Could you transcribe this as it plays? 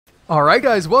Alright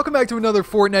guys, welcome back to another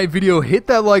Fortnite video. Hit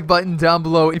that like button down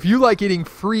below if you like getting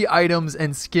free items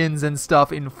and skins and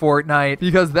stuff in Fortnite,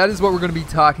 because that is what we're going to be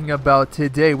talking about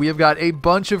today. We have got a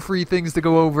bunch of free things to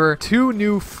go over. 2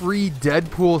 new free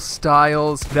Deadpool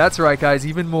styles. That's right guys,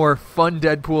 even more fun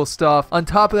Deadpool stuff. On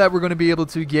top of that, we're going to be able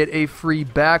to get a free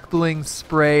back bling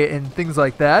spray and things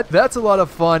like that. That's a lot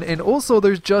of fun, and also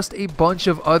there's just a bunch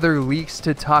of other leaks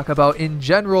to talk about in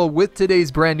general with today's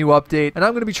brand new update, and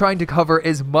I'm going to be trying to cover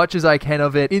as much as I can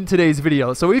of it in today's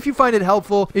video. So if you find it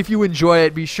helpful, if you enjoy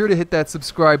it, be sure to hit that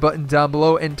subscribe button down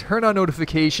below and turn on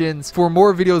notifications for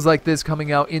more videos like this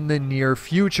coming out in the near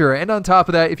future. And on top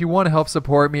of that, if you want to help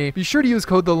support me, be sure to use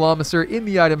code TheLlamaSir in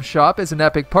the item shop. As an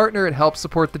epic partner, it helps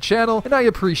support the channel and I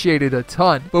appreciate it a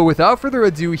ton. But without further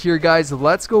ado here guys,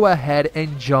 let's go ahead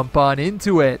and jump on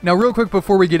into it. Now real quick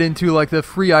before we get into like the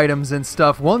free items and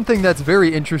stuff, one thing that's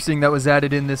very interesting that was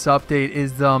added in this update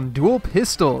is dual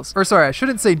pistols. Or sorry, I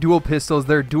shouldn't say dual pistols,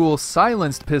 they're dual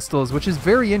silenced pistols, which is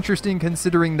very interesting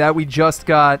considering that we just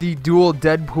got the dual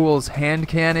Deadpool's hand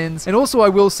cannons. And also I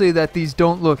will say that these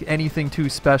don't look anything too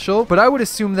special, but I would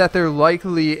assume that they're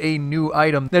likely a new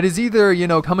item that is either, you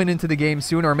know, coming into the game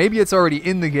soon, or maybe it's already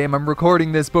in the game. I'm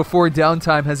recording this before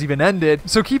downtime has even ended,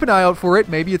 so keep an eye out for it.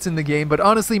 Maybe it's in the game, but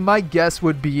honestly my guess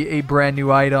would be a brand new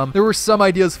item. There were some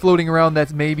ideas floating around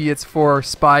that maybe it's for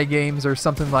spy games or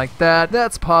something like that.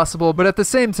 That's possible, but at the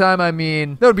same time, I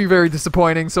mean, that would be very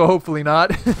disappointing, so hopefully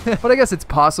not. But I guess it's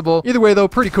possible. Either way though,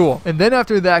 pretty cool. And then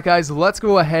after that guys, let's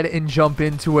go ahead and jump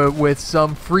into it with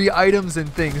some free items and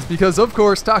things, because of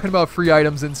course talking about free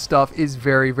items and stuff is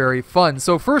very, very fun.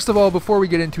 So first of all, before we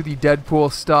get into the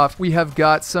Deadpool stuff, we have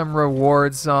got some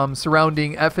rewards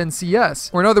surrounding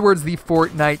FNCS, or in other words the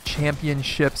Fortnite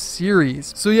Championship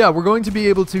Series. So yeah, we're going to be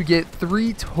able to get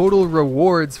 3 total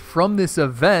rewards from this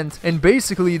event, and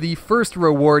basically the first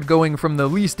reward, going from the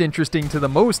least interesting to the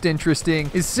most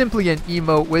interesting, is simply an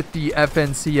emote with the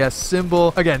FNCS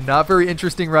symbol. Again, not very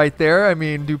interesting right there. I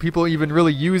mean, do people even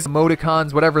really use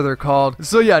emoticons, whatever they're called?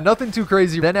 So yeah, nothing too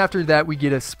crazy. Then after that we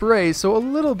get a spray, so a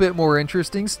little bit more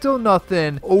interesting. Still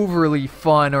nothing overly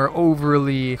fun or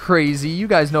overly crazy. You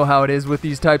guys know how it is with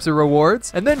these types of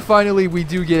rewards. And then finally we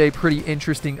do get a pretty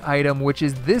interesting item, which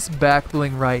is this back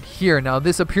bling right here. Now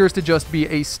this appears to just be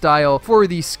a style for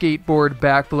the skateboard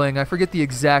back bling. I forget the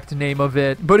exact name of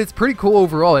it, but it's pretty cool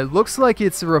overall. It looks like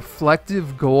it's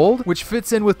reflective gold, which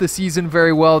fits in with the season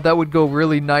very well. That would go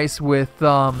really nice with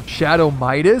Shadow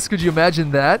Midas. Could you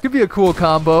imagine that? Could be a cool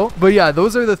combo. But yeah,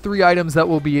 those are the 3 items that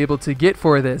we'll be able to get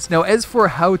for this. Now as for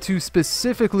how to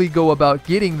specifically go about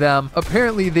getting them,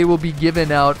 apparently they will be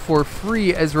given out for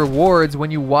free as rewards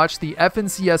when you watch the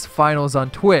FNCS finals on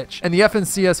Twitch. And the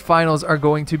FNCS finals are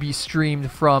going to be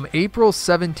streamed from April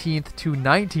 17th to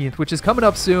 19th, which is coming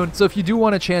up soon. So if you do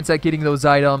want a chance at getting those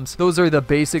items, those are the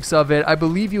basics of it. I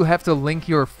believe you have to link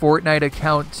your Fortnite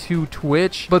account to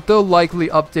Twitch, but they'll likely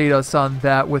update us on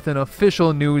that with an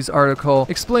official news article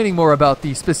explaining more about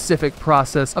the specific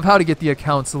process of how to get the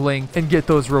accounts linked and get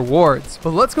those rewards.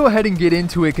 But let's go ahead and get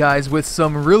into it guys with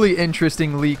some really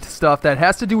interesting leaked stuff that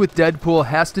has to do with Deadpool,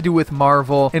 has to do with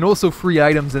Marvel, and also free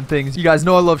items and things. You guys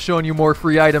know I love showing you more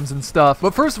free items and stuff.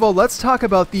 But first of all, let's talk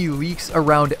about the leaks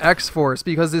around X-Force,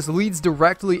 because this leads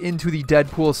directly into the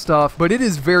Deadpool stuff, but it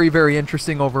is very, very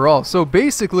interesting overall. So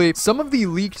basically, some of the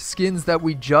leaked skins that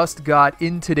we just got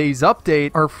in today's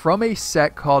update are from a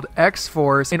set called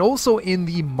X-Force, and also in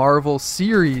the Marvel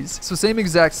series. So same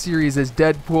exact series as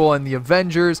Deadpool and the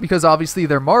Avengers, because obviously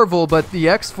they're Marvel, but the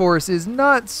X-Force is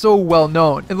not so well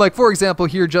known. And like, for example,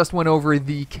 here just went over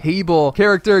the Cable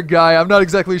character guy. I'm not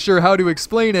exactly sure how to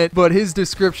explain it, but his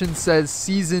description says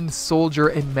seasoned soldier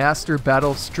and master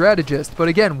battle strategist. But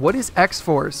again, what is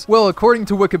X-Force? Well, according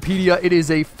to Wikipedia, it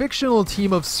is a fictional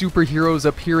team of superheroes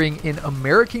appearing in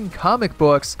American comic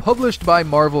books published by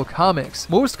Marvel Comics,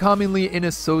 most commonly in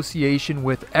association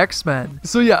with X-Men.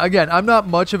 So yeah, again, I'm not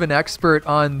much of an expert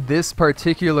on this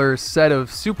particular set of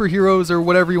superheroes or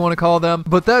whatever you want to call them,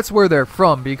 but that's where they're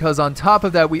from, because on top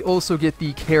of that, we also get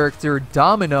the character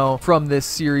Domino from this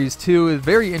series too. A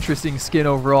very interesting skin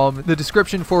overall. The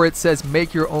description for it says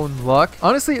make your own luck.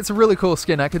 Honestly, it's a really cool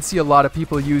skin. I could see a lot of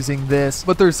people using this.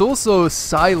 But there's also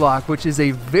Psylocke, which is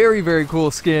a very, very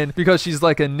cool skin because she's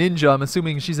like a ninja. I'm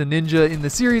assuming she's a ninja in the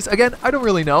series. Again, I don't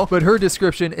really know, but her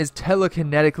description is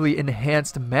telekinetically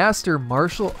enhanced master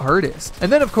martial artist.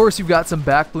 And then of course you've got some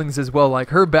back blings as well. Like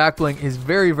her back bling is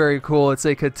very, very cool. It's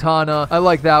a katana. I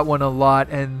like that one a lot.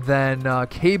 And then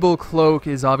Cable cloak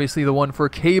is obviously the one for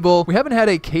Cable. We haven't had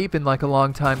a cape in like a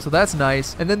long time, so that's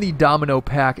nice. And then the Domino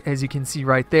pack, as you can see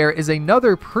right there, is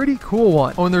another pretty cool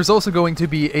one. Oh, and there's also going to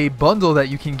be a bundle that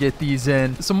you can get these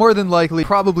in. So more than likely,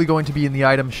 probably going going to be in the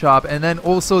item shop. And then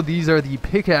also these are the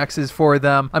pickaxes for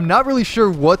them. I'm not really sure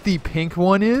what the pink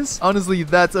one is. Honestly,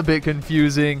 that's a bit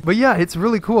confusing. But yeah, it's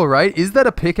really cool, right? Is that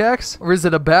a pickaxe or is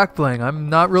it a back bling? I'm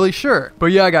not really sure. But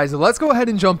yeah, guys, let's go ahead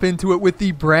and jump into it with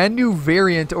the brand new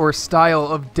variant or style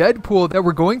of Deadpool that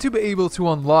we're going to be able to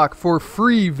unlock for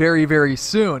free very, very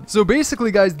soon. So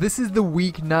basically, guys, this is the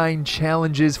week 9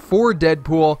 challenges for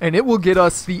Deadpool, and it will get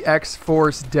us the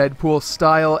X-Force Deadpool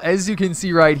style, as you can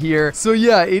see right here. So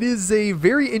yeah, it is a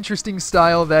very interesting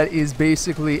style that is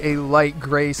basically a light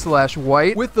gray /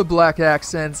 white with the black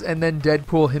accents, and then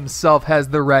Deadpool himself has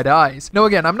the red eyes. Now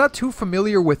again, I'm not too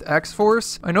familiar with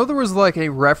X-Force. I know there was like a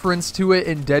reference to it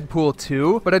in Deadpool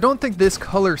 2, but I don't think this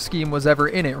color scheme was ever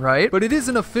in it, right? But it is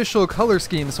an official color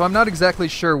scheme, so I'm not exactly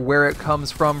sure where it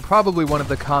comes from. Probably one of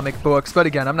the comic books, but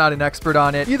again, I'm not an expert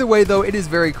on it. Either way though, it is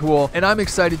very cool, and I'm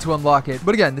excited to unlock it.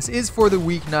 But again, this is for the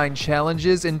week 9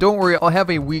 challenges, and don't worry, I'll have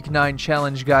a week 9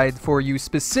 challenge guide for you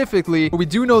specifically, but we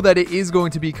do know that it is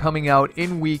going to be coming out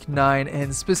in week 9,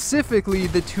 and specifically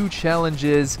the 2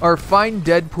 challenges are Find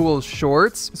Deadpool's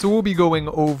shorts, so we'll be going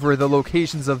over the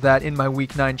locations of that in my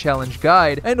week 9 challenge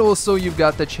guide, and also you've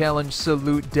got the challenge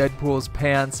Salute Deadpool's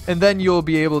pants, and then you'll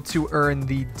be able to earn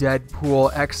the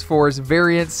Deadpool X-Force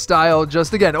variant style.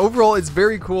 Just again, overall it's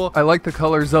very cool. I like the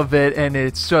colors of it, and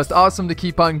it's just awesome to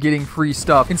keep on getting free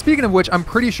stuff. And speaking of which, I'm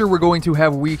pretty sure we're going to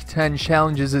have week 10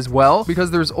 challenges as well,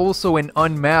 because there's also an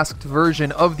unmasked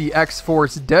version of the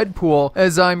X-Force Deadpool,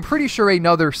 as I'm pretty sure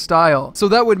another style. So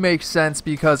that would make sense,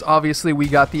 because obviously we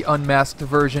got the unmasked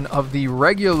version of the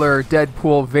regular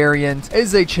Deadpool variant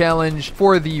as a challenge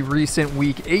for the recent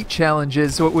week 8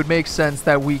 challenges, so it would make sense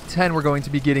that week 10 we're going to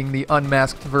be getting the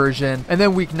unmasked version, and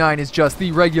then week 9 is just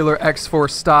the regular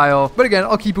X-Force style. But again,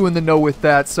 I'll keep you in the know with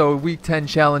that, so week 10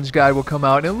 challenge guide will come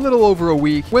out in a little over a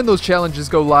week when those challenges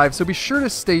go live, so be sure to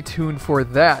stay tuned for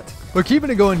that. But keeping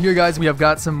it going here, guys, we have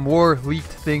got some more leaked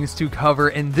things to cover,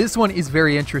 and this one is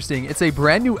very interesting. It's a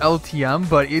brand new LTM,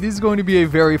 but it is going to be a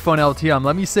very fun LTM.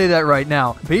 Let me say that right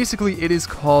now. Basically, it is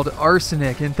called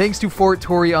Arsenic, and thanks to Fort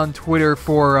Tory on Twitter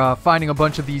for finding a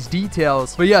bunch of these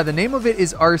details. But yeah, the name of it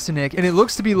is Arsenic, and it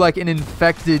looks to be like an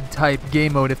infected type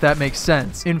game mode, if that makes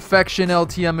sense. Infection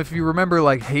LTM, if you remember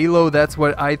like Halo, that's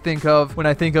what I think of when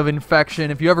I think of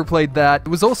Infection. If you ever played that, it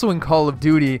was also in Call of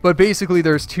Duty, but basically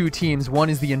there's 2 teams. One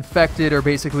is the infected, or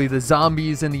basically the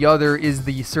zombies, and the other is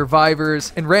the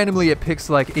survivors, and randomly it picks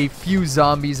like a few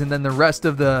zombies, and then the rest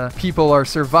of the people are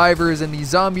survivors, and the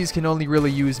zombies can only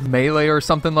really use melee or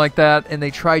something like that, and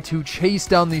they try to chase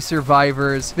down the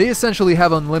survivors. They essentially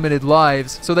have unlimited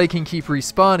lives, so they can keep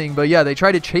respawning, but yeah, they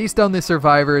try to chase down the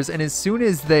survivors, and as soon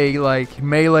as they like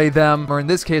melee them, or in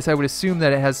this case I would assume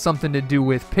that it has something to do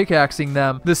with pickaxing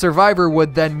them, the survivor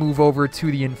would then move over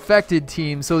to the infected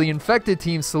team, so the infected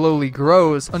team slowly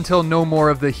grows until no more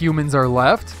of the humans are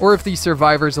left, or if the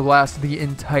survivors last the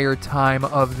entire time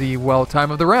of the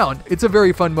time of the round. It's a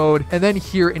very fun mode. And then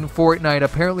here in Fortnite,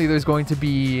 apparently there's going to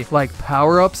be like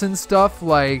power-ups and stuff,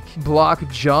 like block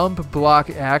jump, block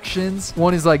actions.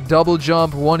 One is like double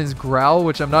jump, one is growl,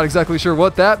 which I'm not exactly sure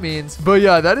what that means, but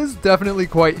yeah, that is definitely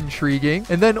quite intriguing.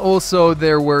 And then also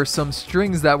there were some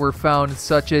strings that were found,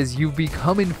 such as "You've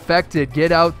become infected,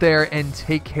 get out there and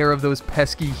take care of those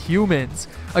pesky humans."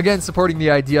 Again, supporting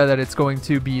the idea that it's going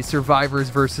to be survivors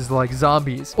versus like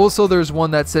zombies. Also, there's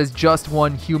one that says "Just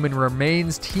one human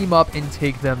remains, team up and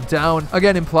take them down."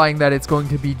 Again, implying that it's going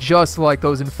to be just like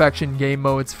those infection game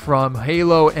modes from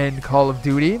Halo and Call of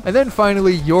Duty. And then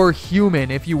finally, "You're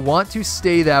human. If you want to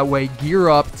stay that way, gear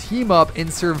up, team up,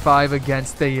 and survive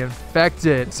against the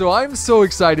infected." So I'm so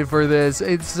excited for this.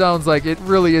 It sounds like it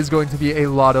really is going to be a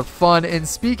lot of fun. And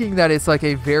speaking that it's like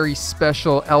a very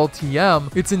special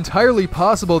LTM, it's entirely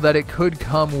possible that it could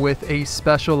come with a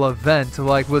special event,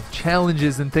 like with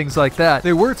challenges and things like that.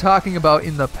 They were talking about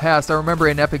in the past, I remember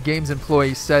an Epic Games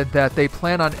employee said that they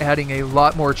plan on adding a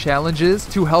lot more challenges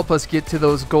to help us get to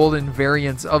those golden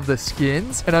variants of the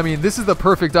skins. And I mean, this is the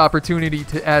perfect opportunity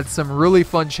to add some really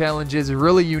fun challenges,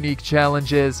 really unique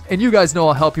challenges, and you guys know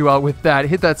I'll help you out with that.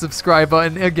 Hit that subscribe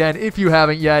button. Again, if you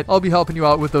haven't yet, I'll be helping you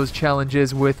out with those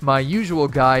challenges with my usual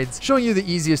guides, showing you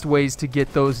the easiest ways to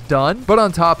get those done. But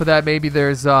on top of that, maybe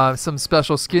there's some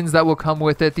special skins that will come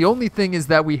with it. The only thing is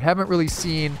that we haven't really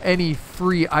seen any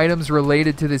free items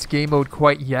related to this game mode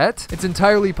quite yet. It's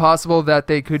entirely possible that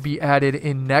they could be added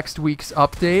in next week's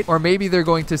update, or maybe they're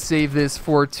going to save this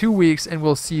for 2 weeks and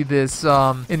we'll see this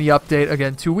in the update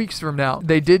again 2 weeks from now.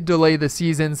 They did delay the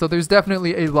season, so there's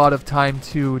definitely a lot of time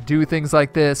to do things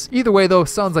like this. Either way though,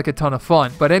 sounds like a ton of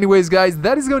fun. But anyways guys,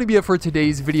 that is going to be it for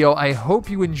today's video. I hope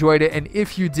you enjoyed it, and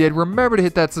if you did, remember to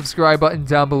hit that subscribe button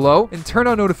down below and turn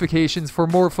on notifications for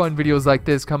more fun videos like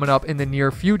this coming up in the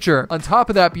near future. On top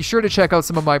of that, be sure to check out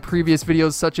some of my previous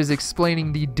videos such as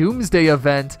explaining the Doomsday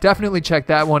event. Definitely check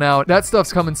that one out. That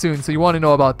stuff's coming soon, so you want to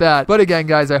know about that. But again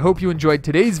guys, I hope you enjoyed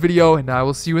today's video, and I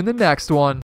will see you in the next one.